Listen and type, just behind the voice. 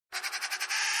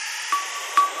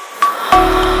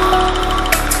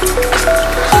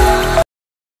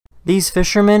These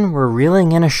fishermen were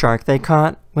reeling in a shark they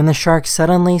caught when the shark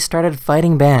suddenly started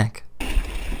fighting back.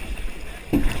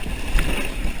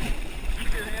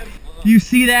 You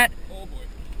see that?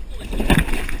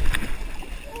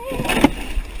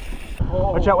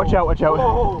 Watch out, watch out, watch out.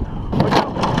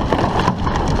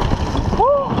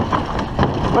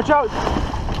 Watch out. Watch out.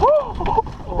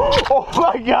 Oh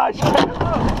my gosh.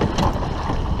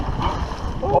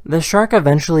 The shark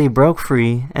eventually broke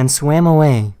free and swam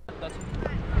away.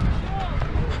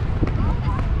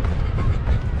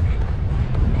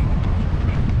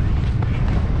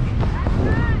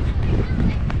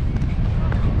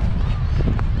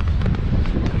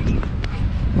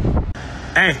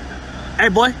 Hey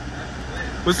boy,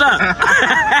 what's up?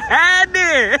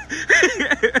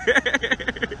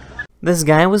 This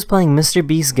guy was playing Mr.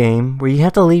 Beast's game where you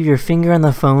have to leave your finger on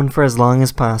the phone for as long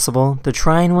as possible to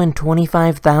try and win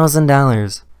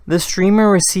 $25,000. The streamer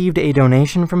received a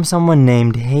donation from someone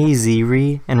named Hey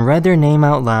Ziri and read their name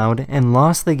out loud and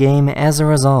lost the game as a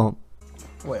result.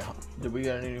 Wait, did we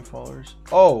get any new followers?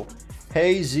 Oh,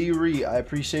 Hey Ziri, I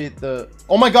appreciate the...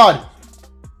 Oh my god!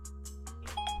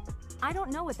 I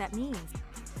don't know what that means.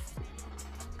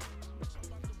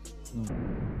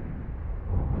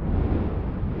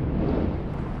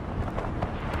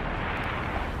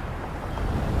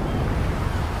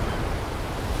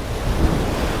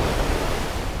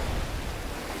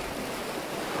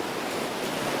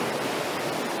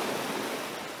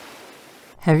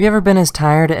 Have you ever been as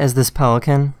tired as this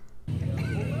pelican?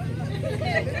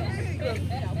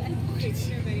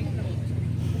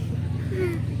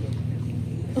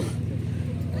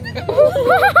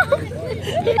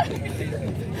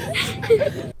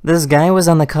 This guy was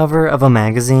on the cover of a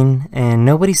magazine, and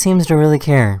nobody seems to really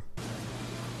care.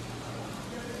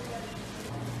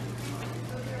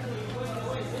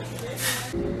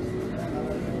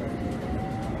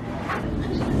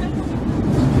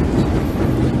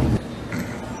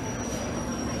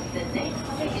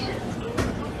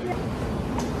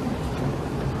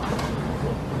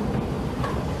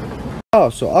 Oh,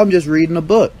 so I'm just reading a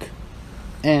book.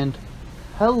 And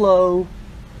hello.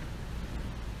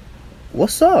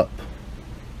 What's up?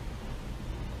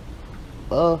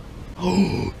 Oh,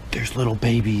 there's little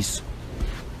babies.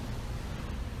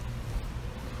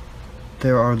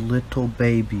 There are little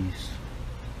babies.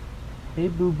 Hey,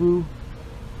 boo-boo.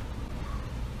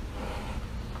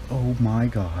 Oh my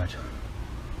god.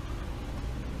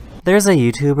 There's a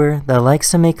YouTuber that likes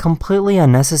to make completely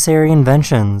unnecessary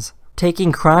inventions,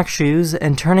 taking Croc shoes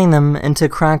and turning them into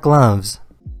Croc gloves.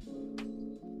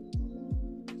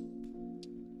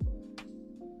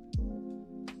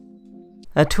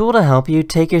 A tool to help you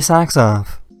take your socks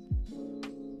off.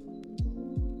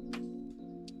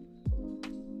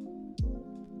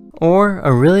 Or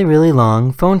a really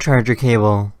long phone charger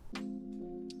cable.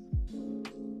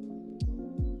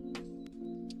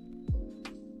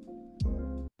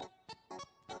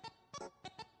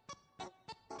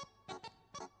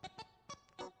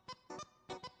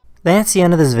 That's the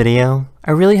end of this video.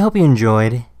 I really hope you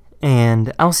enjoyed,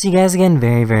 and I'll see you guys again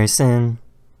very soon.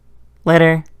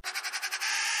 Later.